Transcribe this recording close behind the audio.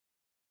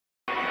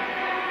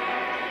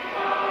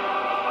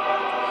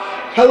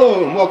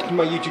Hello and welcome to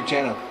my YouTube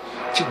channel.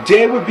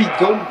 Today we'll be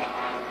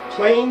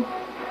playing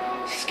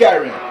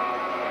Skyrim.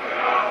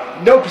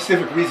 No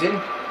specific reason,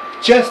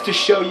 just to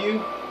show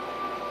you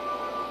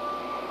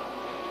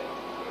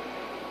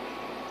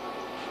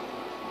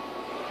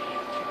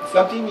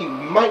something you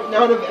might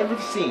not have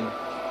ever seen.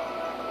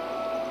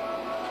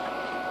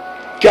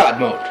 God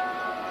mode.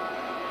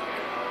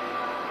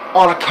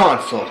 On a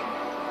console.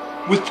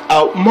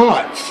 Without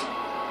mods.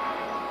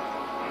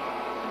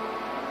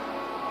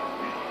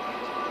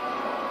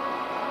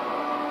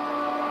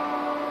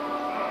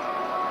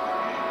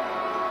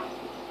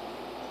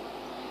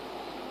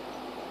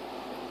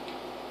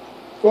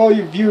 For all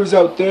you viewers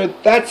out there,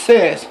 that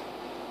says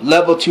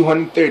level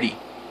 230.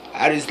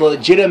 That is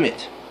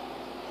legitimate.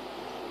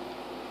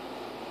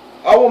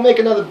 I will make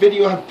another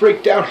video and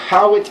break down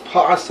how it's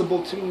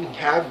possible to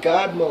have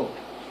God mode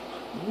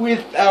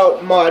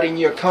without modding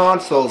your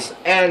consoles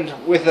and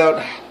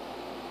without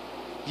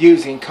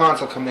using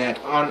console command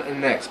on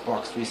an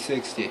Xbox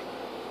 360.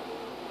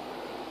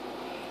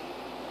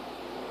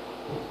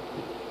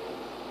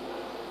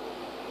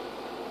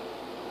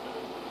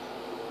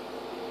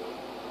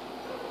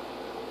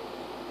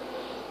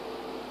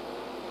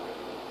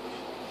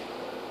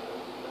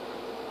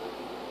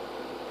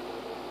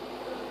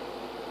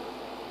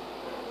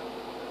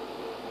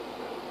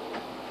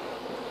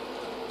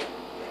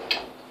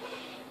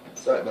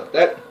 Sorry about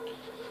that.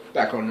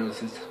 Background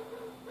noises.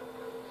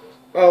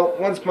 Well,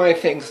 once my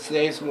thing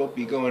saves, we'll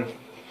be going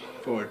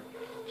forward.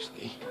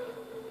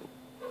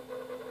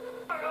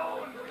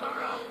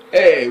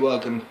 Hey,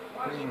 welcome.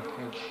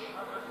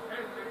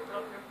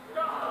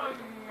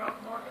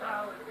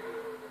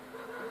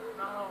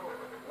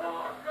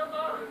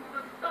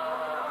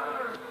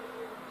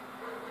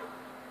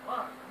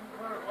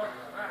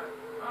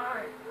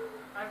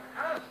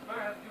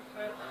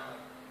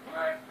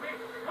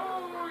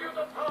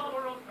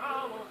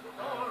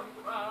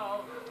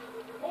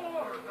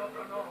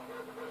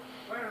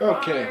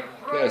 Okay,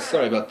 yeah,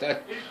 sorry about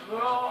that.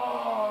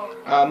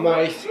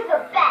 You're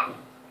the best.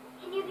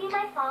 Can you be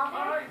my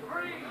father?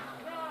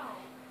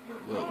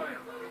 Whoa.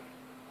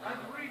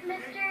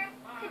 Mister,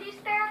 could you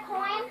spare a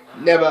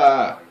coin?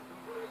 Never.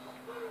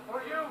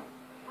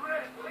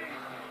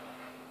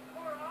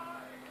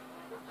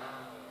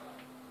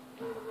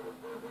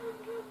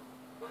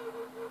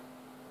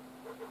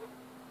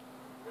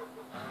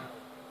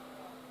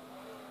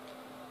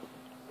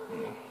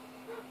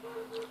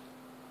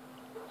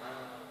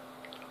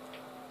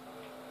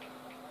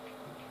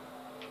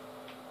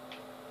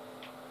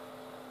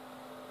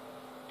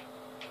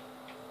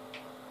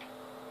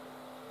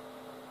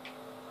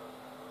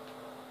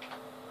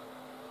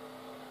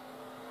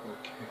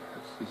 Okay,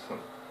 let's do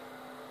something.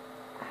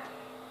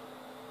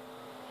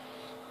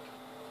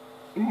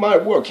 My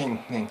working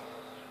thing.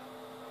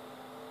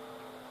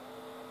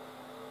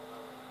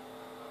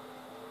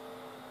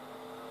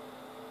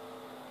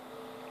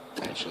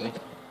 Actually,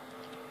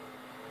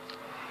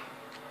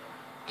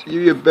 to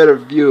give you a better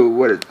view of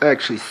what it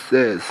actually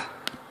says.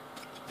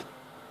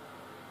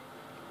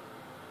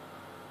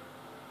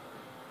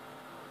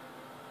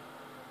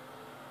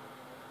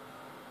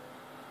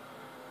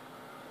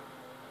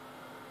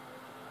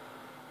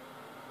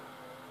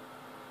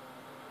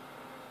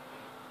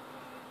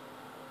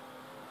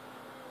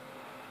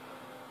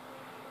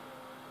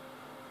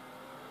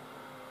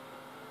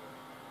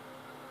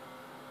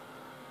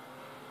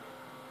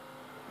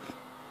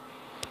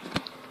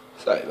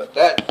 Sorry about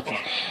that.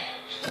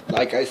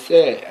 Like I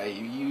said, I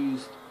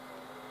used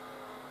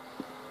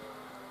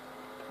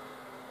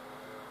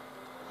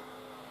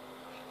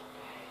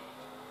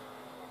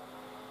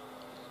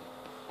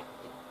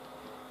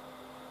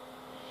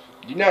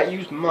do not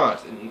use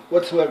mods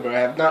whatsoever. I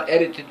have not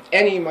edited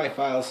any of my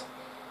files.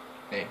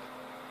 Hey,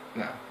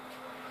 now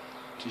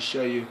to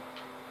show you.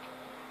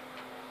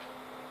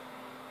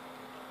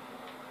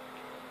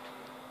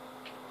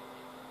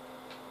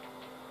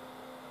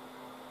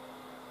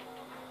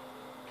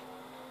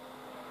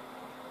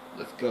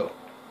 Let's go.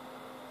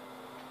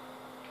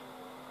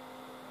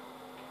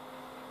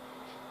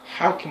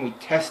 How can we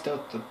test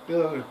out the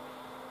build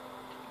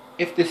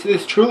if this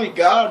is truly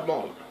God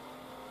mode?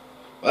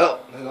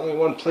 Well, there's only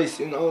one place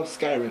in all of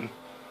Skyrim.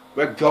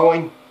 We're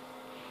going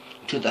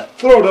to the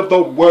throat of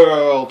the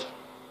world.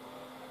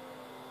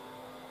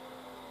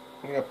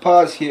 I'm going to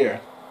pause here.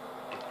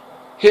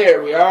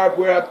 Here we are.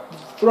 We're at the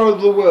throat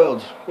of the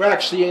world. We're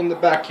actually in the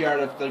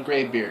backyard of the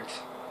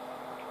Greybeards.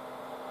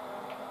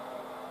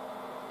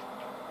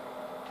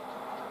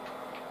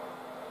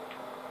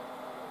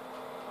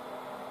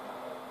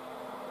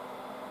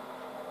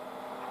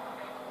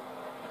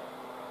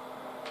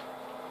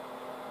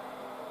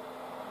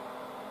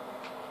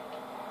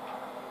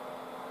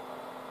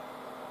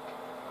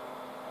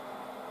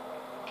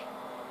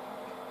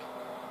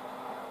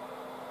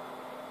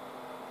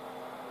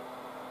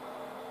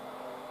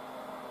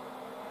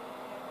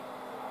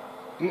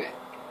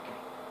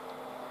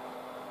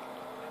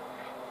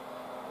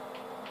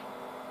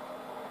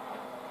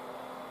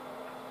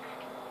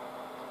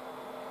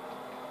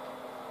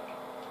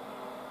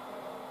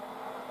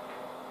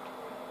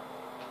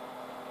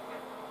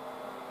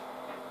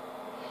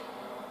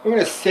 I'm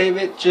gonna save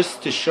it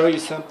just to show you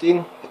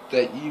something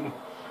that you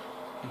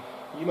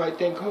might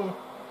think, oh,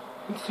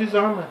 it's his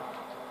armor.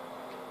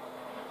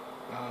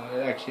 It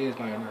actually is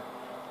my armor.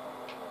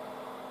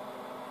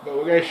 But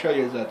we're gonna show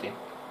you something.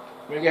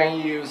 We're gonna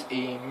use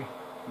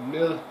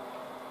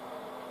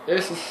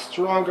this is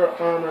stronger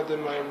armor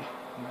than my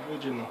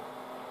original.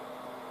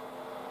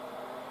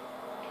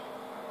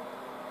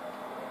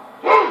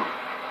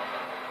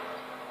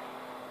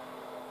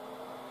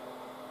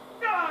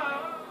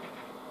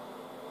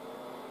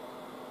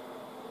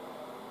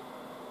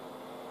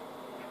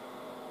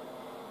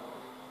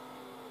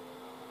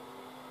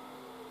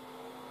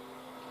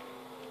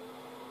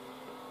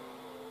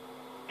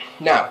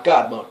 Now,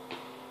 God mode.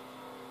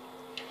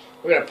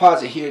 We're going to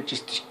pause it here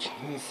just to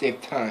save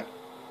time.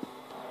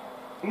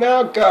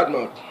 Now, God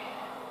mode.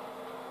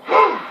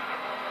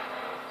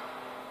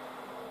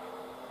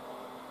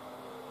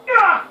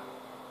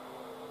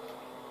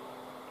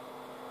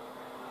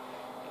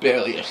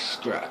 Barely a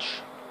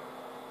scratch.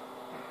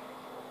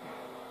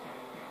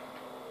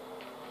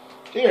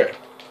 Here,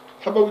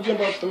 how about we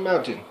jump off the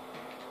mountain?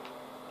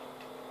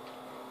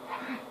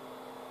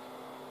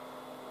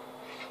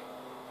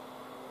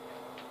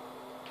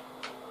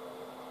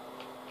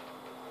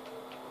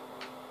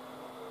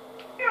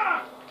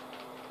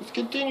 Let's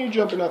continue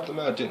jumping up the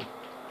mountain.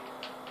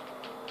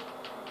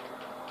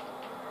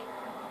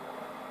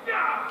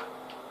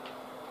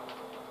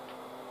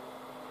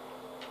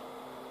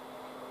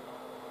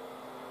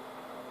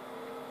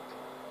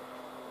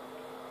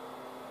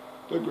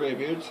 The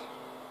graveyards.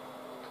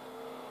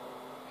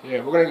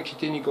 Yeah, we're gonna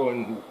continue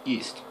going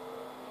east.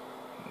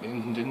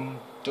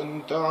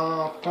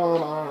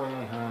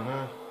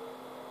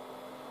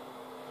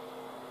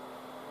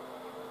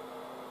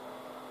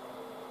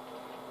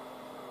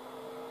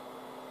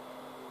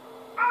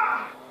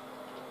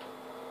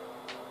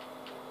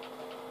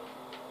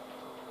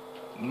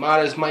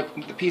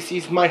 The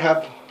PCs might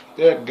have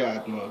their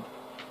God mode,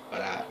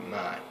 but I have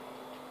mine.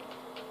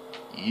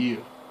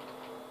 You.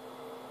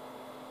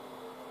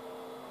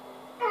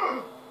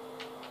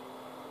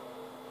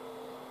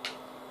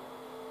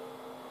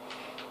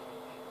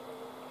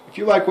 If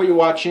you like what you're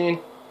watching,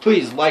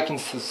 please like and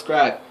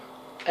subscribe.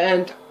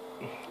 And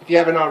if you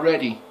haven't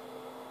already,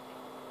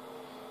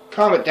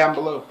 comment down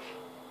below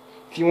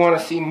if you want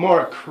to see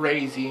more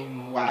crazy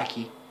and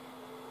wacky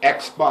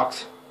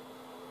Xbox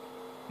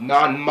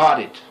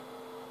non-modded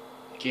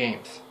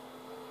games.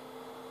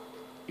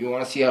 You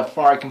want to see how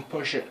far I can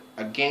push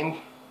a game?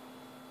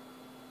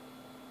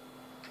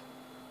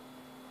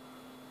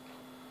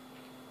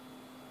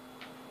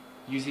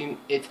 Using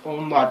its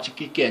own logic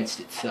against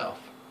itself.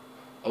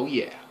 Oh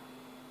yeah.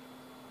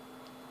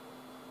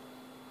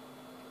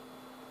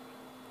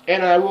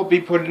 And I will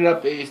be putting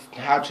up a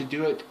how to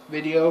do it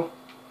video.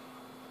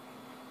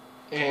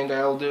 And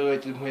I'll do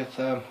it with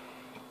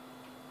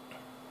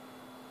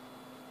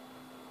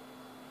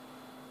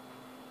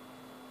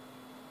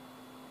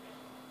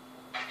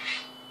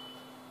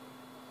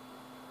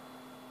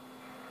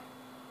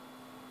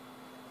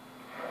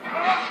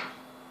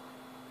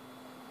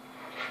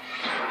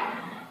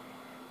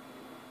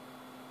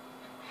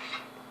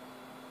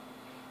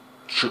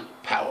true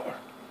power.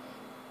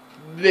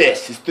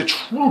 This is the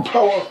true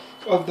power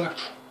of the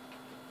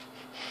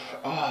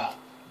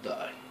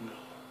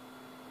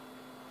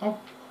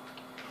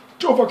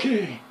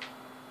Dovahki,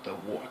 the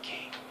War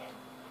King.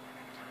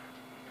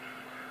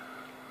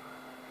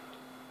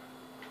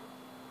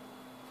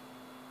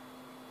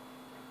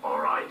 All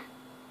right,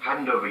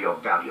 hand over your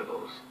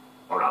valuables,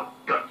 or I'll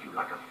gut you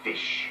like a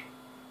fish.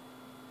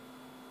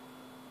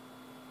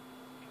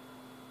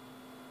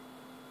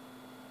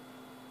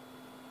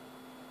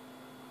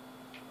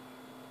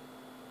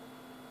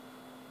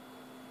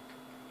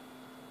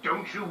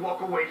 Don't you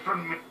walk away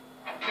from me.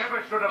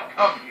 Never should have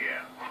come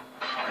here.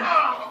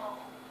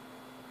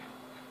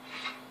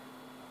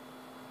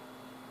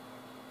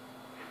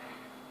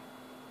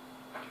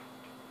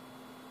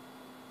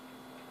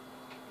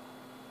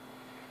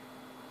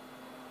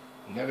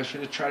 Never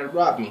should have tried to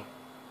rob me.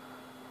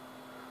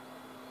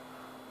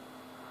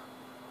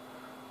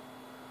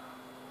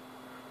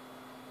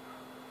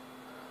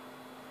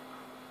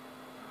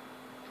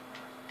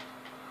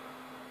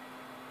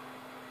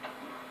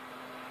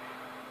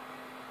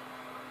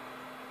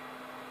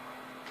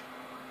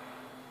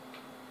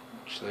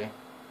 Actually,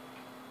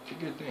 it's a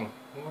good thing.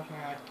 What's my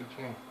active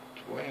thing?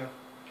 Well,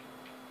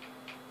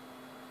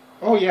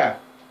 oh yeah,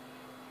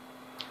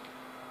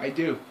 I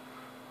do.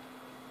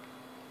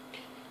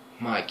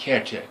 My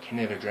character can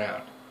never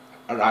drown.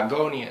 A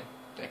Ragonian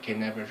that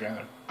can never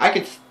drown. I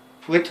could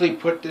literally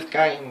put this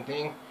guy in the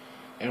thing,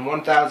 and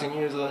 1,000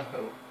 years,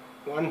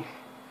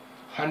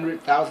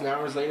 100,000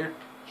 hours later,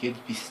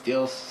 he'd be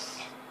still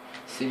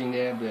sitting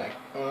there and be like,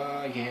 oh,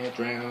 I can't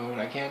drown,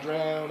 I can't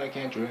drown, I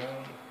can't drown.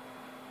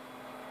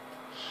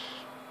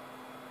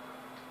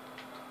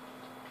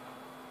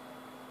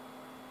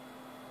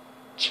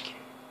 Chicken.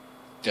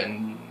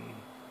 Done.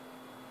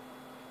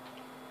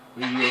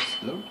 Will you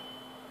explode?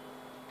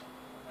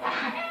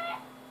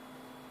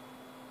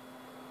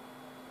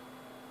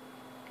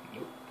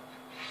 Nope.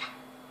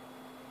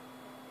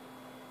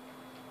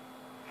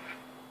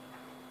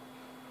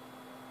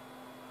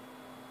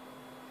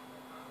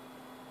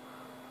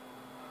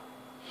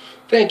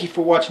 Thank you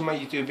for watching my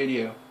YouTube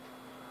video.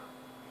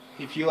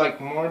 If you like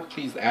more,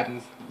 please add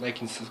and like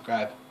and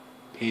subscribe.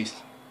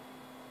 Peace.